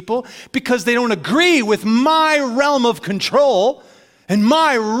relationships with people because they don't agree with my realm of control and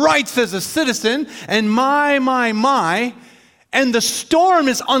my rights as a citizen and my. And the storm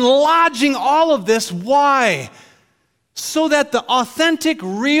is unlodging all of this. Why? So that the authentic,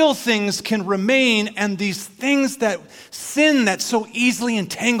 real things can remain, and these things that sin that so easily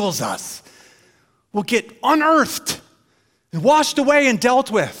entangles us will get unearthed and washed away and dealt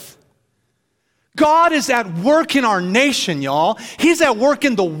with. God is at work in our nation, y'all. He's at work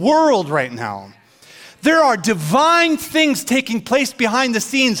in the world right now. There are divine things taking place behind the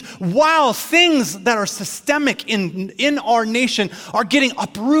scenes while things that are systemic in our nation are getting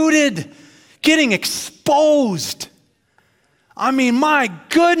uprooted, getting exposed. I mean, my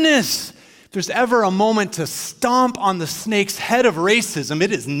goodness, if there's ever a moment to stomp on the snake's head of racism,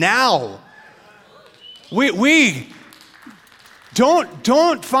 it is now. We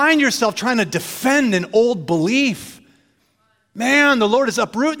don't find yourself trying to defend an old belief. Man, the Lord is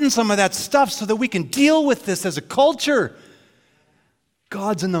uprooting some of that stuff so that we can deal with this as a culture.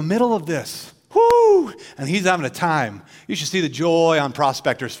 God's in the middle of this. Whoo! And he's having a time. You should see the joy on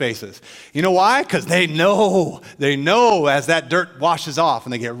prospectors' faces. You know why? Because they know as that dirt washes off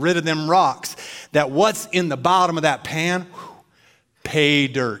and they get rid of them rocks, that what's in the bottom of that pan, pay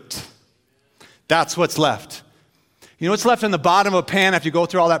dirt. That's what's left. You know what's left in the bottom of a pan after you go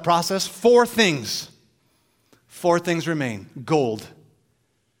through all that process? 4 things. 4 things remain. Gold.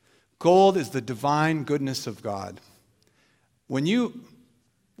 Gold is the divine goodness of God. When you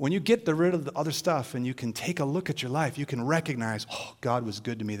get rid of the other stuff and you can take a look at your life, you can recognize, oh, God was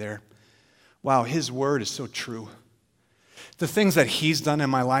good to me there. Wow, his word is so true. The things that he's done in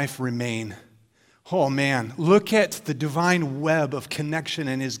my life remain. Oh man, look at the divine web of connection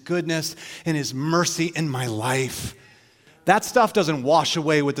and his goodness and his mercy in my life. That stuff doesn't wash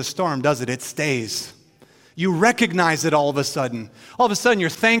away with the storm, does it? It stays. You recognize it all of a sudden. All of a sudden, you're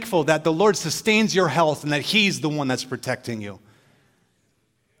thankful that the Lord sustains your health and that he's the one that's protecting you.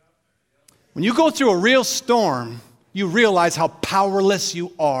 When you go through a real storm, you realize how powerless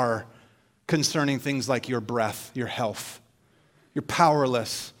you are concerning things like your breath, your health. You're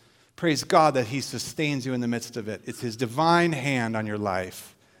powerless. Praise God that he sustains you in the midst of it. It's his divine hand on your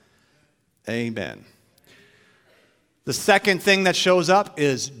life. Amen. The second thing that shows up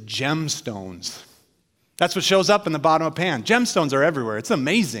is gemstones. That's what shows up in the bottom of a pan. Gemstones are everywhere. It's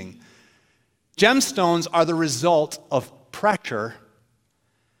amazing. Gemstones are the result of pressure.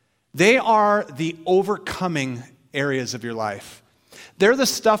 They are the overcoming areas of your life. They're the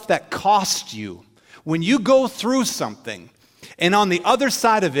stuff that cost you. When you go through something, and on the other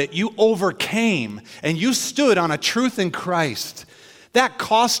side of it, you overcame, and you stood on a truth in Christ, that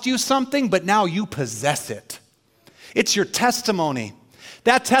cost you something, but now you possess it. It's your testimony.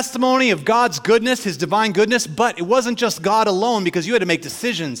 That testimony of God's goodness, His divine goodness, but it wasn't just God alone because you had to make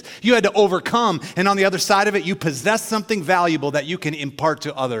decisions. You had to overcome, and on the other side of it, you possess something valuable that you can impart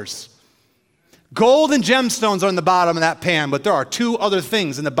to others. Gold and gemstones are in the bottom of that pan, but there are two other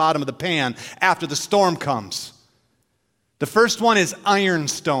things in the bottom of the pan after the storm comes. The first one is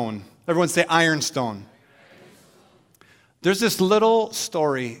ironstone. Everyone say ironstone. There's this little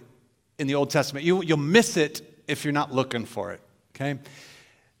story in the Old Testament. You'll miss it if you're not looking for it, okay?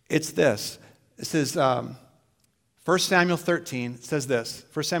 It's this. It says, 1 Samuel 13, it says this,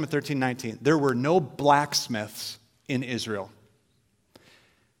 1 Samuel 13:19. There were no blacksmiths in Israel.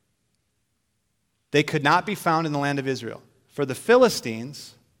 They could not be found in the land of Israel. For the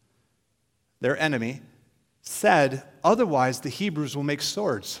Philistines, their enemy, said, otherwise the Hebrews will make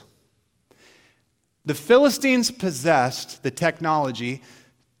swords. The Philistines possessed the technology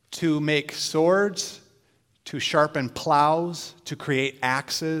to make swords, to sharpen plows, to create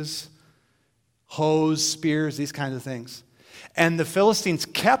axes, hoes, spears, these kinds of things. And the Philistines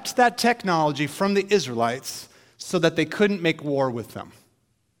kept that technology from the Israelites so that they couldn't make war with them.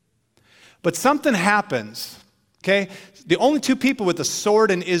 But something happens, okay? The only two people with a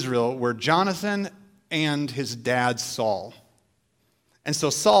sword in Israel were Jonathan and his dad Saul. And so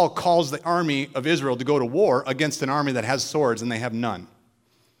Saul calls the army of Israel to go to war against an army that has swords and they have none.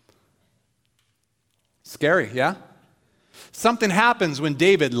 Scary, yeah? Something happens when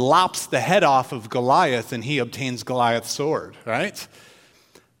David lops the head off of Goliath and he obtains Goliath's sword, right?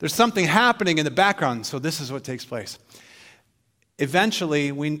 There's something happening in the background, so this is what takes place. Eventually,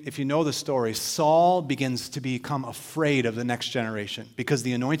 if you know the story, Saul begins to become afraid of the next generation because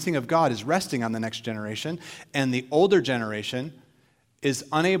the anointing of God is resting on the next generation, and the older generation is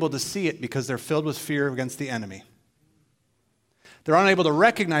unable to see it because they're filled with fear against the enemy. They're unable to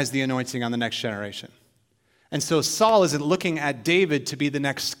recognize the anointing on the next generation. And so Saul isn't looking at David to be the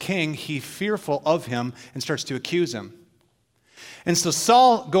next king. He's fearful of him and starts to accuse him. And so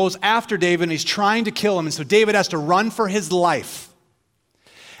Saul goes after David and he's trying to kill him. And so David has to run for his life.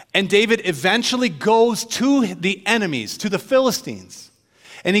 And David eventually goes to the enemies, to the Philistines.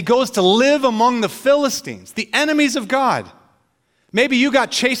 And he goes to live among the Philistines, the enemies of God. Maybe you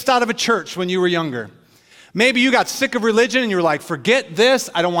got chased out of a church when you were younger. Maybe you got sick of religion and you were like, forget this,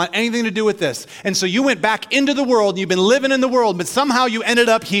 I don't want anything to do with this. And so you went back into the world and you've been living in the world, but somehow you ended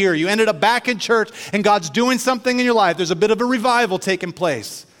up here. You ended up back in church and God's doing something in your life. There's a bit of a revival taking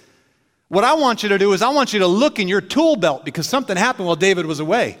place. What I want you to do is I want you to look in your tool belt because something happened while David was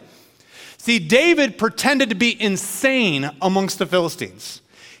away. See, David pretended to be insane amongst the Philistines.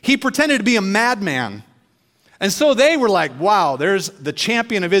 He pretended to be a madman. And so they were like, wow, there's the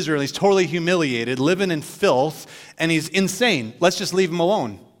champion of Israel. He's totally humiliated, living in filth, and he's insane. Let's just leave him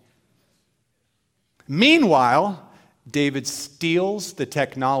alone. Meanwhile, David steals the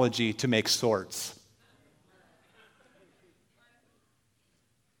technology to make swords.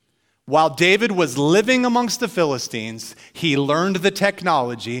 While David was living amongst the Philistines, he learned the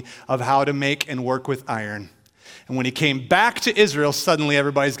technology of how to make and work with iron. And when he came back to Israel, suddenly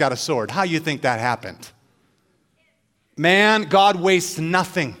everybody's got a sword. How do you think that happened? Man, God wastes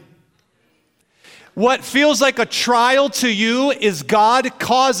nothing. What feels like a trial to you is God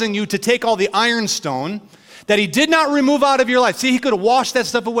causing you to take all the ironstone that He did not remove out of your life. See, He could have washed that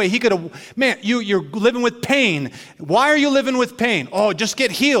stuff away. He could have, man, you're living with pain. Why are you living with pain? Oh, just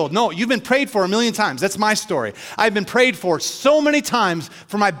get healed. No, you've been prayed for a million times. That's my story. I've been prayed for so many times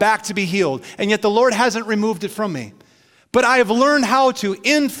for my back to be healed, and yet the Lord hasn't removed it from me. But I have learned how to,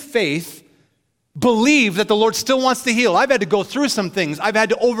 in faith, believe that the Lord still wants to heal. I've had to go through some things. I've had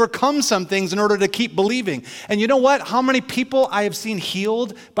to overcome some things in order to keep believing. And you know what? How many people I have seen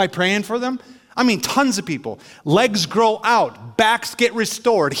healed by praying for them? I mean, tons of people. Legs grow out, backs get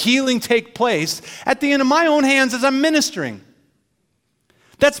restored, healing take place at the end of my own hands as I'm ministering.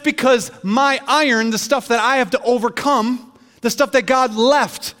 That's because my iron, the stuff that I have to overcome, the stuff that God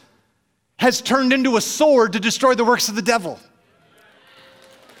left, has turned into a sword to destroy the works of the devil.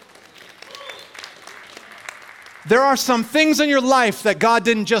 There are some things in your life that God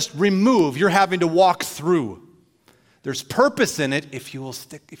didn't just remove, you're having to walk through. There's purpose in it if you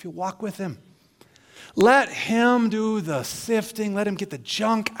walk with Him. Let Him do the sifting, let Him get the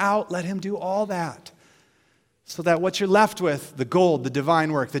junk out, let Him do all that. So that what you're left with, the gold, the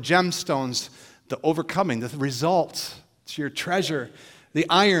divine work, the gemstones, the overcoming, the results, it's your treasure. The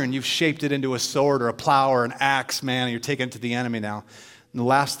iron, you've shaped it into a sword or a plow or an axe, man, and you're taking it to the enemy now. And the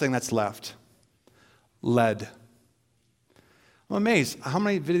last thing that's left, lead. I'm amazed how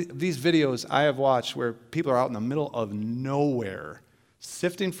many of these videos I have watched where people are out in the middle of nowhere,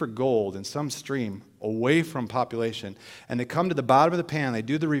 sifting for gold in some stream away from population, and they come to the bottom of the pan, they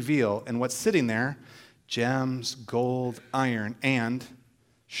do the reveal, and what's sitting there? Gems, gold, iron, and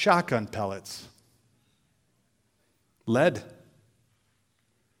shotgun pellets. Lead.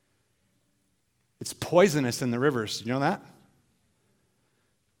 It's poisonous in the rivers. Did you know that?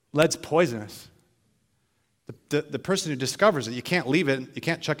 Lead's poisonous. The person who discovers it, you can't leave it, you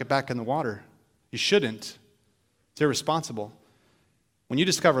can't chuck it back in the water. You shouldn't. It's irresponsible. When you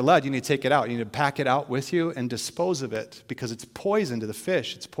discover lead, you need to take it out. You need to pack it out with you and dispose of it because it's poison to the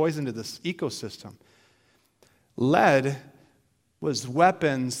fish. It's poison to this ecosystem. Lead was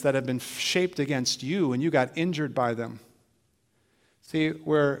weapons that have been shaped against you and you got injured by them. See,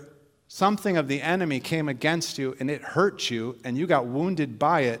 where something of the enemy came against you and it hurt you and you got wounded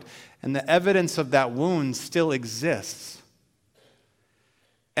by it, and the evidence of that wound still exists.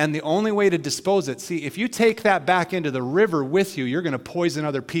 And the only way to dispose it, see, if you take that back into the river with you, you're going to poison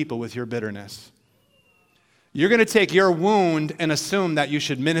other people with your bitterness. You're going to take your wound and assume that you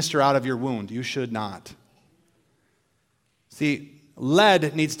should minister out of your wound. You should not. See,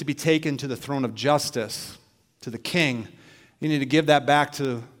 lead needs to be taken to the throne of justice, to the king. You need to give that back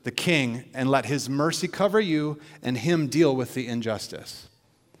to the king and let his mercy cover you and him deal with the injustice.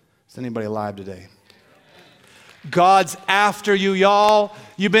 Is anybody alive today? God's after you, y'all.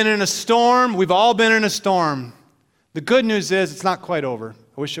 You've been in a storm. We've all been in a storm. The good news is it's not quite over.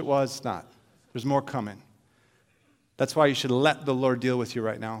 I wish it was. It's not. There's more coming. That's why you should let the Lord deal with you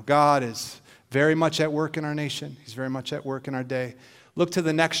right now. God is very much at work in our nation. He's very much at work in our day. Look to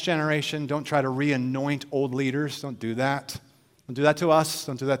the next generation. Don't try to re-anoint old leaders. Don't do that. Don't do that to us.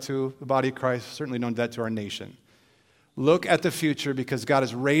 Don't do that to the body of Christ. Certainly don't do that to our nation. Look at the future because God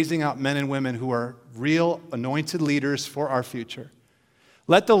is raising up men and women who are real anointed leaders for our future.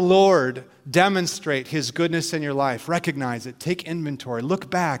 Let the Lord demonstrate his goodness in your life. Recognize it. Take inventory. Look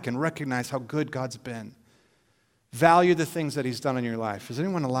back and recognize how good God's been. Value the things that he's done in your life. Is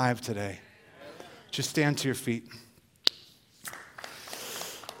anyone alive today? Just stand to your feet.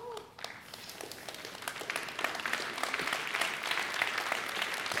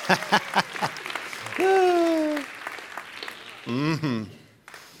 Mm-hmm.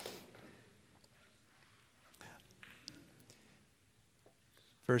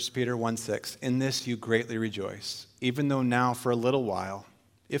 1 Peter 1:6, in this you greatly rejoice, even though now for a little while,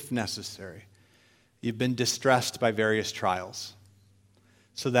 if necessary, you've been distressed by various trials,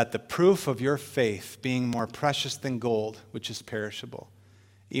 so that the proof of your faith, being more precious than gold, which is perishable,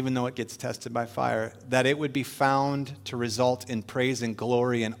 even though it gets tested by fire, that it would be found to result in praise and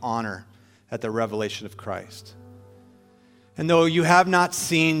glory and honor at the revelation of Christ. And though you have not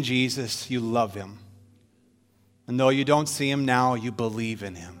seen Jesus, you love him. And though you don't see him now, you believe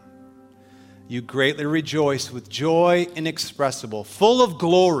in him. You greatly rejoice with joy inexpressible, full of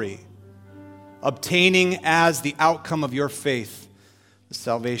glory, obtaining as the outcome of your faith the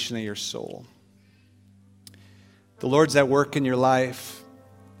salvation of your soul. The Lord's at work in your life.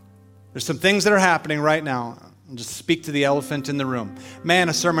 There's some things that are happening right now. I'll just speak to the elephant in the room. Man,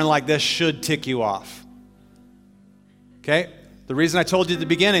 a sermon like this should tick you off. Okay? The reason I told you at the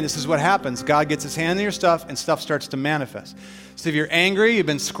beginning, this is what happens. God gets his hand in your stuff and stuff starts to manifest. So if you're angry, you've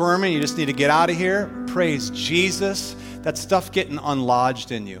been squirming, you just need to get out of here, praise Jesus. That stuff getting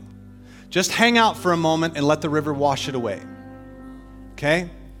unlodged in you. Just hang out for a moment and let the river wash it away. Okay?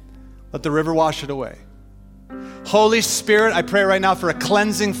 Let the river wash it away. Holy Spirit, I pray right now for a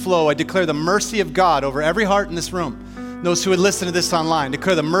cleansing flow. I declare the mercy of God over every heart in this room. Those who would listen to this online,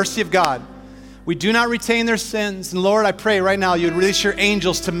 declare the mercy of God. We do not retain their sins. And Lord, I pray right now you would release your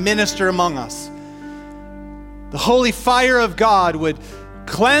angels to minister among us. The holy fire of God would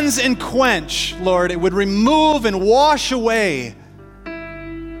cleanse and quench, Lord. It would remove and wash away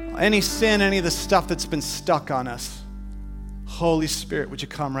any sin, any of the stuff that's been stuck on us. Holy Spirit, would you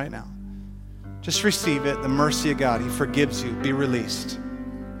come right now? Just receive it, the mercy of God. He forgives you. Be released.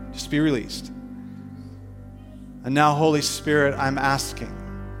 Just be released. And now, Holy Spirit, I'm asking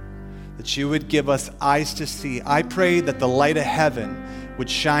that you would give us eyes to see. I pray that the light of heaven would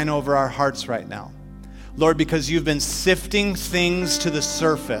shine over our hearts right now. Lord, because you've been sifting things to the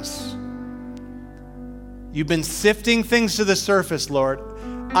surface. You've been sifting things to the surface, Lord.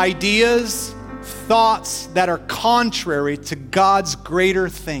 Ideas, thoughts that are contrary to God's greater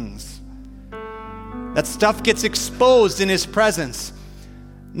things. That stuff gets exposed in his presence.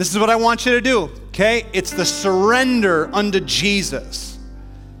 And this is what I want you to do, okay? It's the surrender unto Jesus.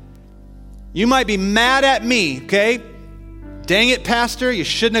 You might be mad at me, okay? Dang it, Pastor, you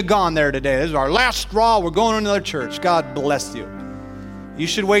shouldn't have gone there today. This is our last straw. We're going to another church. God bless you. You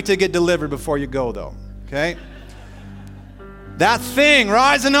should wait to get delivered before you go, though, okay? That thing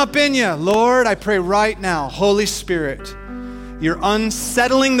rising up in you, Lord, I pray right now, Holy Spirit, you're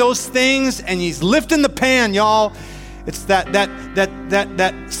unsettling those things, and he's lifting the pan, y'all. It's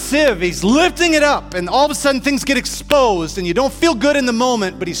that sieve. He's lifting it up, and all of a sudden things get exposed, and you don't feel good in the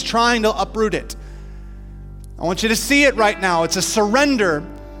moment, but he's trying to uproot it. I want you to see it right now. It's a surrender.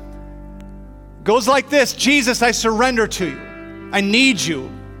 It goes like this: Jesus, I surrender to you. I need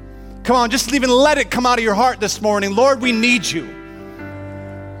you. Come on, just even let it come out of your heart this morning. Lord, we need you.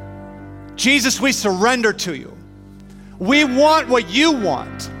 Jesus, we surrender to you. We want what you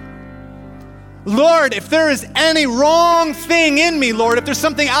want. Lord, if there is any wrong thing in me, Lord, if there's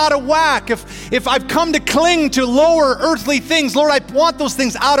something out of whack, if I've come to cling to lower earthly things, Lord, I want those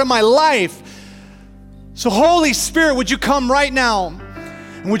things out of my life. So Holy Spirit, would you come right now,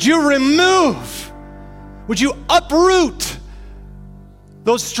 and would you remove, would you uproot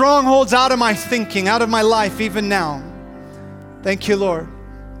those strongholds out of my thinking, out of my life even now. Thank you, Lord.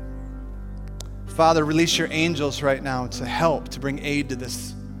 Father, release your angels right now to help, to bring aid to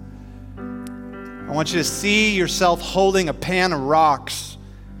this. I want you to see yourself holding a pan of rocks.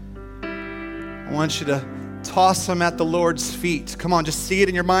 I want you to toss them at the Lord's feet. Come on, just see it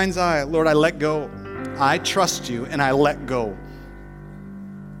in your mind's eye. Lord, I let go. I trust you and I let go.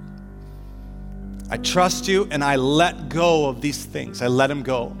 I trust you and I let go of these things. I let them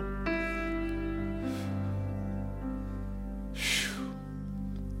go.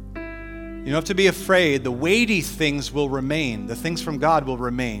 You don't have to be afraid. The weighty things will remain. The things from God will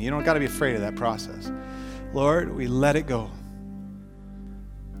remain. You don't got to be afraid of that process. Lord, we let it go.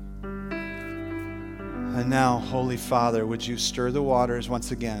 And now, Holy Father, would you stir the waters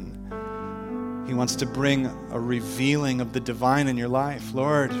once again? He wants to bring a revealing of the divine in your life.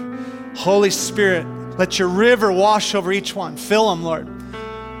 Lord, Holy Spirit, let your river wash over each one. Fill them, Lord.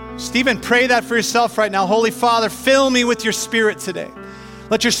 Stephen, pray that for yourself right now. Holy Father, fill me with your Spirit today.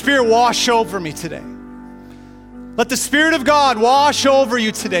 Let your Spirit wash over me today. Let the Spirit of God wash over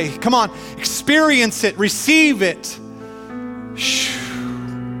you today. Come on, experience it, receive it.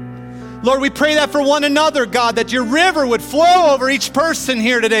 Lord, we pray that for one another, God, that your river would flow over each person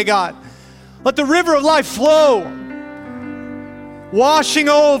here today, God. Let the river of life flow, washing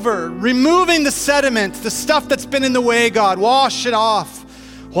over, removing the sediment, the stuff that's been in the way, God. Wash it off,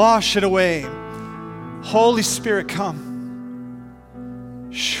 wash it away. Holy Spirit, come.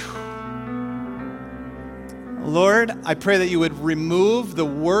 Lord, I pray that you would remove the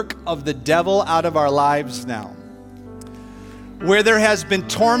work of the devil out of our lives now. Where there has been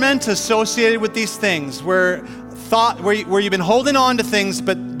torment associated with these things, where you've been holding on to things,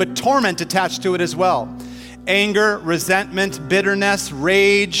 but torment attached to it as well. Anger, resentment, bitterness,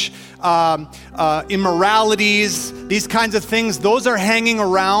 rage, immoralities, these kinds of things, those are hanging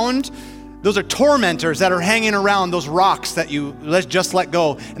around. Those are tormentors that are hanging around those rocks that you just let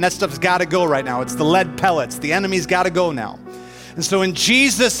go. And that stuff's got to go right now. It's the lead pellets. The enemy's got to go now. And so in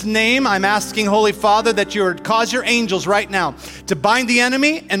Jesus' name, I'm asking, Holy Father, that you would cause your angels right now to bind the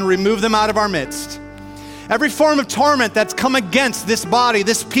enemy and remove them out of our midst. Every form of torment that's come against this body,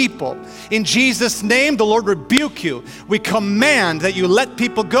 this people, in Jesus' name, the Lord rebuke you. We command that you let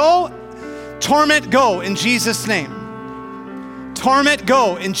people go. Torment go in Jesus' name. Torment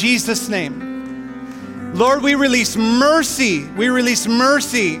go in Jesus' name. Lord, we release mercy. We release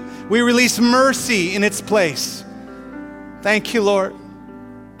mercy. We release mercy in its place. Thank you, Lord.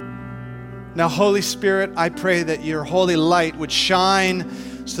 Now, Holy Spirit, I pray that your holy light would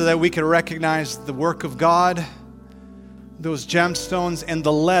shine so that we can recognize the work of God, those gemstones, and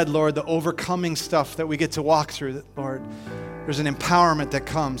the lead, Lord, the overcoming stuff that we get to walk through, Lord. There's an empowerment that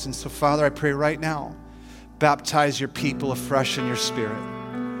comes. And so, Father, I pray right now, baptize your people afresh in your Spirit.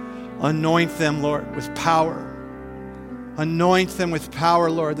 Anoint them, Lord, with power. Anoint them with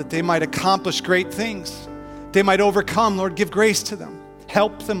power, Lord, that they might accomplish great things. They might overcome, Lord. Give grace to them.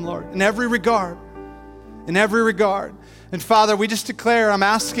 Help them, Lord, in every regard. In every regard. And Father, we just declare, I'm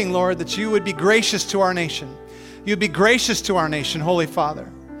asking, Lord, that you would be gracious to our nation. You'd be gracious to our nation, Holy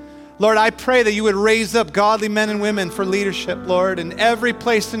Father. Lord, I pray that you would raise up godly men and women for leadership, Lord, in every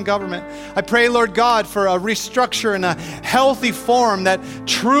place in government. I pray, Lord God, for a restructure in a healthy form that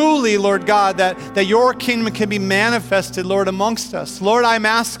truly, Lord God, that your kingdom can be manifested, Lord, amongst us. Lord, I'm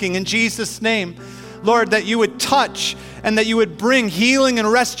asking in Jesus' name, Lord, that you would touch and that you would bring healing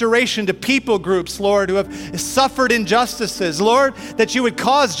and restoration to people groups, Lord, who have suffered injustices. Lord, that you would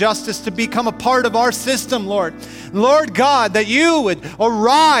cause justice to become a part of our system, Lord. Lord God, that you would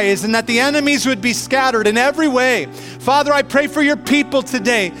arise and that the enemies would be scattered in every way. Father, I pray for your people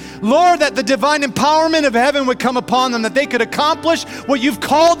today. Lord, that the divine empowerment of heaven would come upon them, that they could accomplish what you've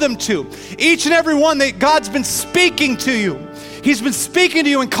called them to. Each and every one that God's been speaking to you. He's been speaking to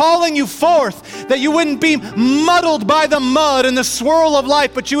you and calling you forth, that you wouldn't be muddled by the mud and the swirl of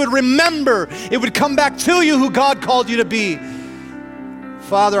life, but you would remember it would come back to you who God called you to be.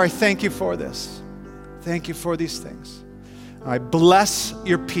 Father, I thank you for this. Thank you for these things. I bless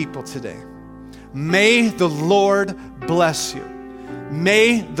your people today. May the Lord bless you.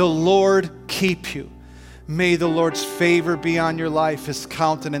 May the Lord keep you. May the Lord's favor be on your life, his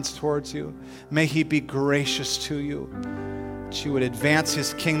countenance towards you. May he be gracious to you. That you would advance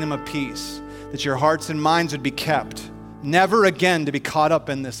his kingdom of peace, that your hearts and minds would be kept, never again to be caught up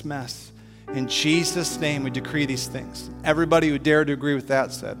in this mess. In Jesus' name, we decree these things. Everybody who dared to agree with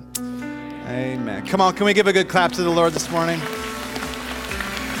that said, amen. Come on, can we give a good clap to the Lord this morning?